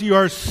because you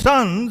are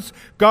sons,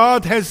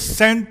 God has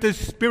sent the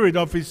Spirit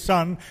of His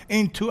Son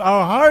into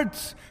our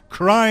hearts,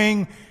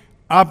 crying,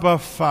 Abba,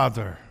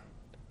 Father.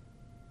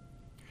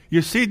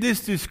 You see,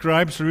 this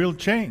describes real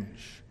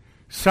change.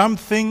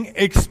 Something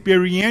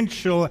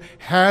experiential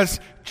has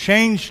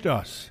changed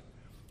us.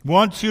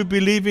 Once you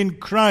believe in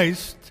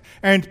Christ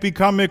and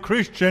become a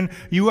Christian,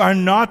 you are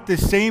not the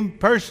same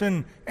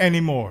person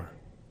anymore.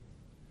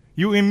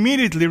 You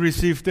immediately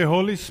receive the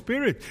Holy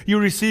Spirit. You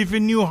receive a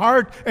new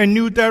heart, a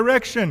new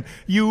direction.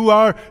 You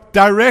are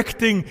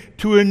directing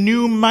to a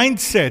new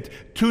mindset,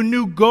 to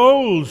new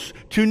goals,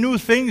 to new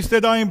things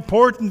that are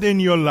important in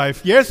your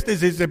life. Yes,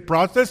 this is a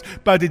process,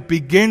 but it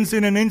begins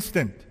in an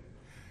instant.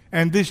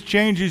 And this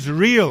change is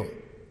real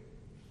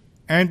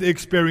and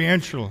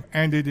experiential,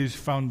 and it is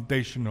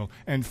foundational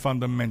and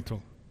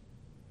fundamental.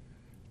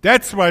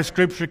 That's why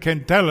Scripture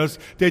can tell us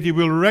that you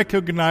will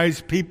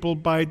recognize people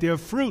by their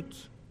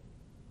fruits,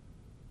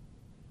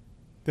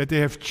 that they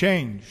have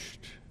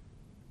changed,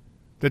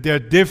 that they are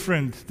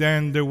different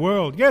than the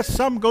world. Yes,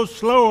 some go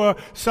slower,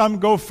 some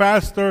go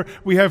faster.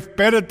 We have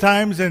better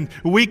times and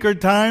weaker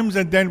times,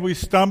 and then we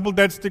stumble.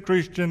 That's the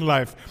Christian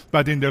life.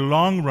 But in the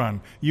long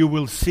run, you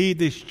will see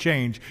this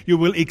change. You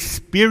will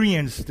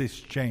experience this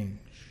change.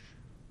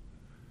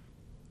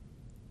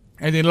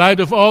 And in light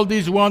of all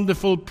these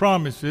wonderful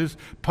promises,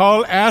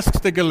 Paul asks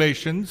the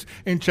Galatians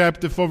in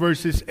chapter 4,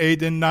 verses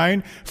 8 and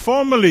 9,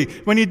 formerly,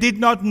 when you did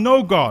not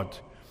know God,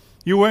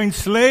 you were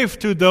enslaved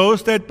to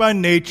those that by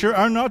nature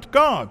are not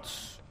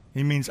gods.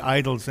 He means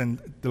idols and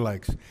the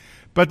likes.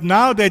 But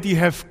now that you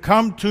have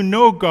come to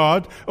know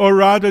God, or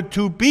rather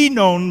to be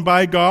known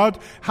by God,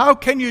 how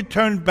can you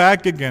turn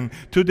back again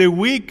to the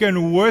weak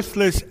and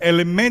worthless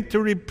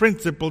elementary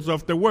principles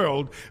of the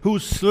world,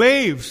 whose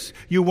slaves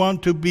you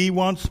want to be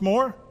once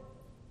more?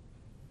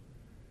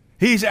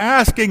 He's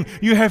asking,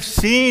 you have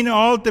seen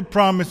all the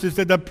promises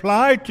that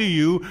apply to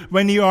you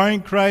when you are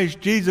in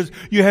Christ Jesus.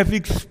 You have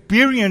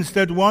experienced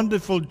that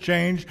wonderful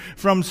change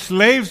from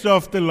slaves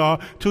of the law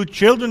to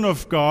children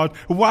of God.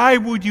 Why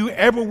would you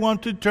ever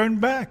want to turn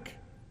back?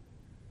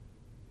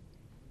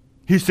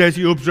 He says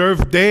you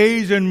observe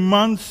days and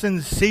months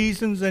and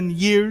seasons and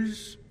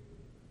years.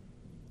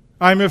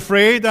 I'm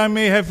afraid I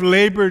may have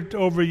labored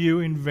over you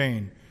in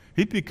vain.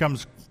 He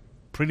becomes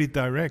pretty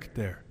direct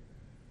there.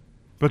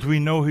 But we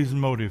know his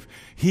motive.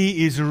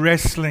 He is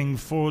wrestling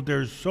for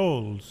their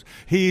souls.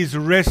 He is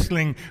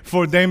wrestling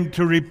for them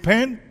to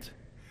repent.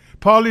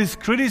 Paul is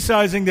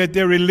criticizing that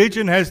their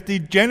religion has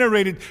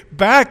degenerated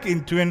back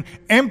into an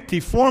empty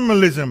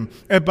formalism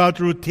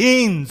about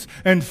routines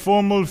and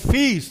formal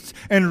feasts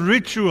and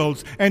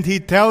rituals. And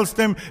he tells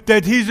them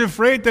that he's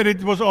afraid that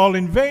it was all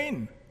in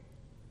vain.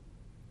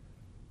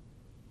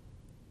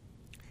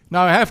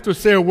 Now I have to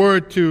say a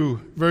word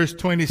to verse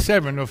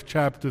 27 of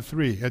chapter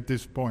 3 at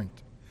this point,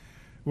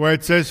 where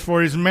it says,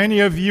 for as many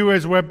of you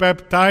as were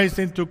baptized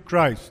into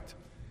Christ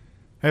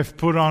have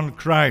put on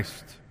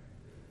Christ.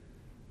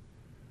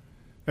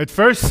 At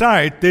first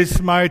sight, this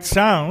might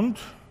sound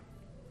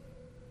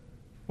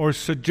or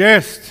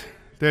suggest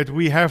that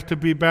we have to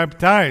be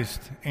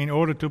baptized in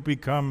order to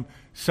become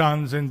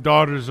sons and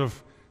daughters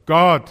of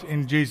God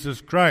in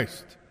Jesus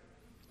Christ.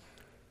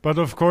 But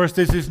of course,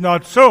 this is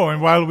not so.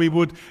 And while we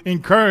would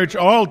encourage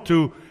all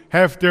to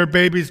have their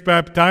babies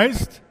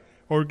baptized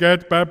or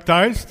get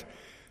baptized,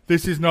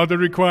 this is not a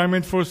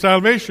requirement for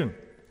salvation.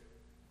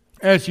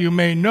 As you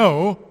may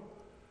know,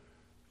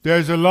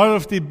 there's a lot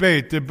of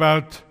debate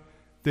about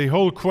the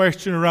whole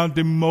question around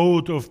the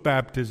mode of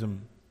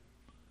baptism.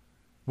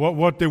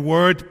 What the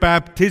word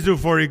baptizo,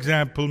 for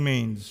example,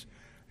 means.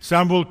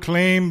 Some will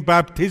claim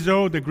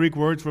baptizo, the Greek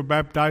word for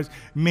baptize,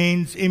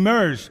 means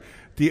immerse.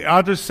 The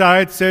other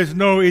side says,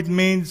 no, it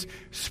means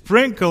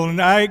sprinkle.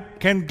 And I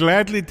can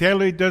gladly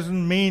tell you it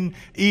doesn't mean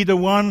either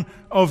one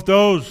of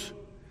those.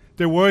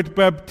 The word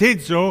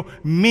baptizo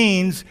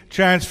means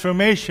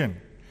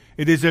transformation.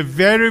 It is a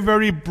very,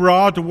 very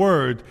broad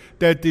word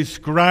that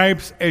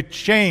describes a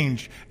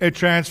change, a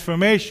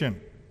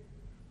transformation.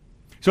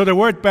 So the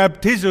word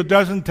baptizo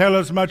doesn't tell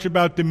us much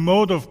about the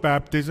mode of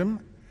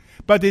baptism,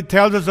 but it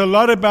tells us a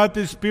lot about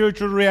the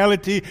spiritual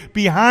reality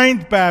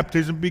behind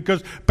baptism,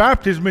 because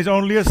baptism is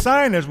only a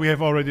sign, as we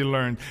have already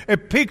learned, a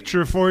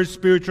picture for a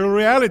spiritual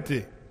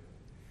reality.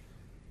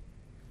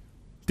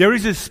 There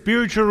is a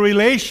spiritual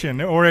relation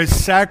or a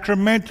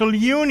sacramental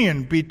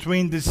union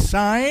between the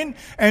sign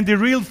and the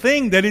real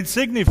thing that it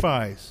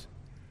signifies.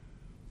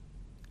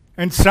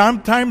 And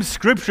sometimes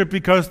Scripture,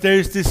 because there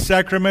is this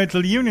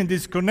sacramental union,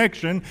 this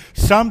connection,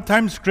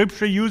 sometimes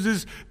Scripture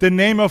uses the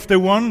name of the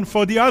one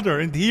for the other.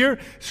 And here,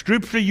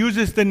 Scripture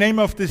uses the name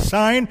of the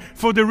sign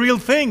for the real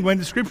thing. When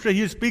the Scripture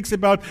here speaks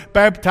about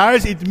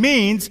baptize, it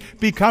means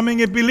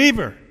becoming a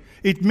believer.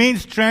 It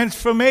means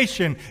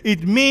transformation.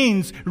 It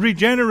means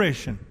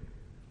regeneration.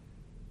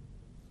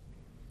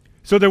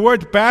 So the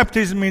word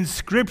baptism in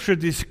Scripture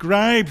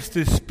describes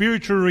the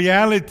spiritual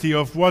reality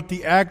of what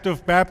the act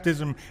of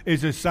baptism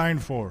is a sign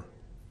for.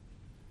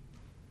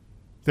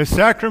 The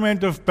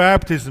sacrament of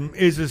baptism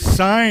is a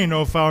sign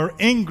of our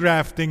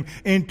ingrafting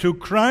into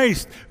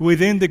Christ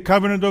within the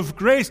covenant of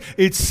grace.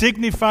 It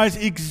signifies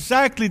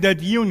exactly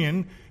that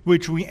union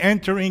which we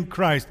enter in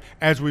Christ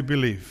as we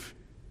believe.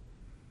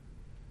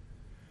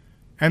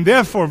 And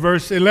therefore,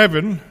 verse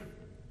 11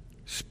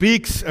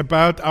 speaks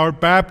about our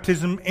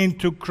baptism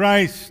into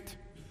Christ.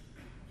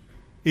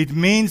 It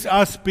means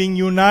us being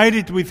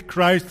united with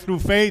Christ through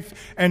faith,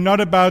 and not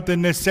about the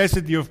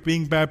necessity of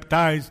being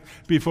baptized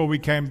before we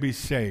can be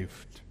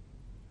saved.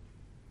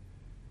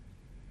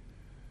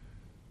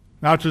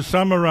 Now, to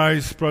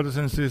summarize, brothers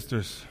and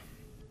sisters,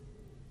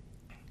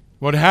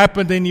 what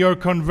happened in your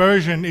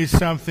conversion is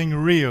something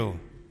real,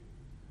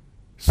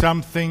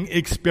 something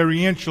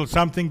experiential,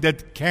 something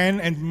that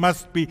can and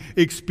must be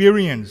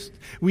experienced.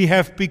 We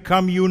have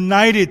become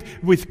united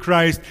with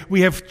Christ.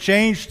 We have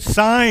changed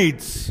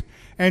sides.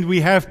 and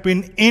we have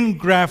been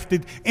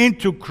engrafted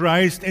into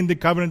Christ in the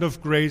covenant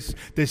of grace,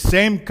 the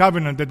same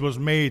covenant that was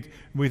made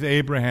with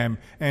Abraham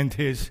and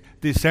his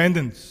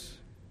descendants.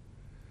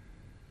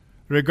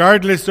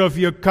 Regardless of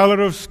your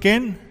color of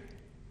skin,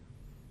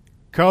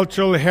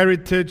 cultural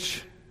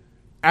heritage,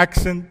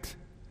 accent,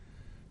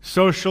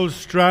 social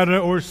strata,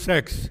 or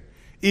sex,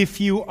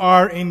 if you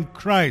are in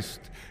Christ,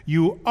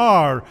 you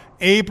are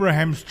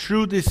Abraham's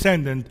true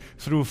descendant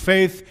through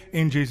faith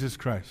in Jesus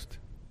Christ.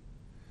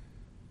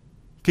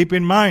 Keep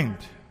in mind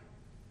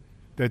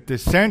that the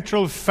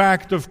central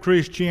fact of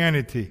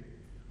Christianity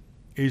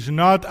is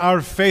not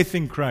our faith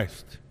in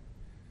Christ,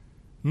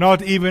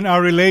 not even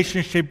our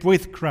relationship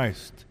with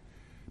Christ,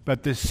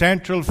 but the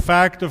central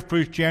fact of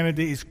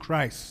Christianity is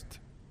Christ.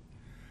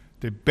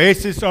 The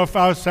basis of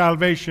our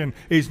salvation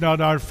is not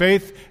our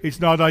faith, it's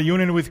not our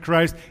union with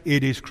Christ,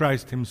 it is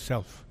Christ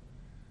himself.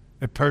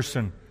 A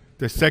person,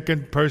 the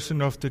second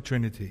person of the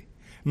Trinity.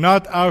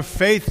 Not our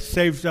faith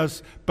saves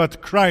us,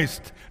 but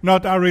Christ.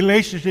 Not our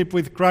relationship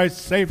with Christ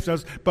saves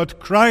us, but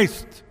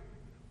Christ.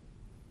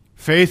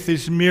 Faith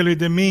is merely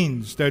the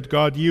means that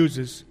God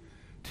uses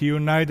to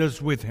unite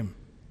us with him.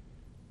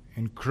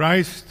 In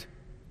Christ,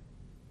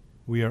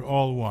 we are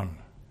all one.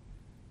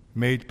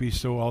 May it be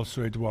so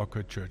also at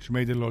Walker Church.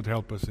 May the Lord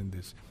help us in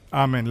this.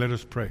 Amen. Let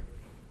us pray.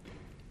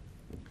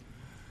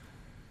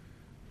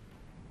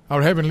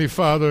 Our Heavenly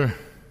Father,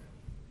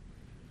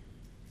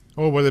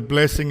 oh, what a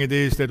blessing it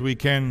is that we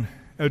can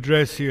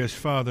address you as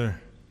Father.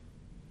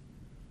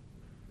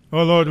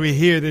 Oh Lord, we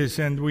hear this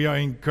and we are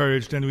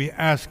encouraged, and we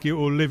ask you,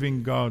 O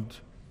living God,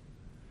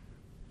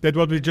 that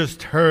what we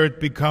just heard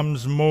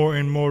becomes more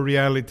and more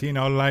reality in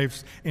our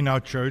lives, in our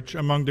church,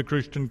 among the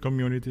Christian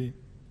community.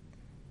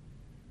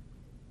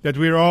 That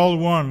we're all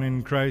one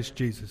in Christ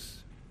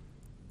Jesus.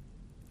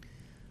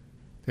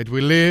 That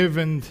we live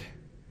and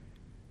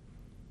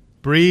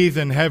breathe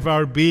and have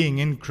our being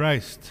in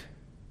Christ.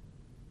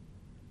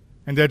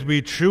 And that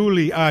we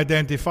truly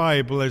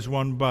identifiable as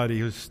one body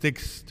who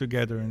sticks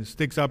together and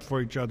sticks up for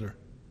each other.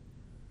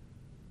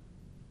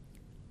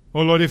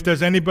 Oh Lord, if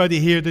there's anybody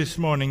here this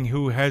morning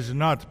who has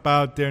not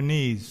bowed their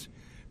knees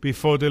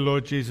before the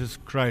Lord Jesus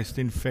Christ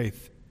in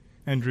faith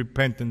and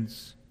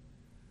repentance,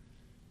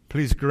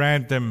 please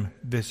grant them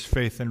this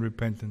faith and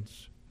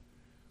repentance.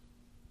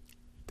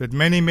 That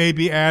many may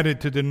be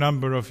added to the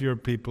number of your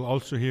people,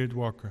 also here at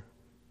Walker.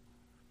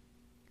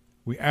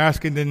 We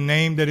ask in the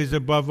name that is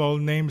above all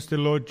names, the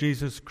Lord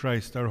Jesus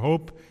Christ, our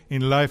hope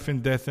in life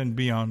and death and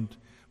beyond.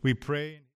 We pray.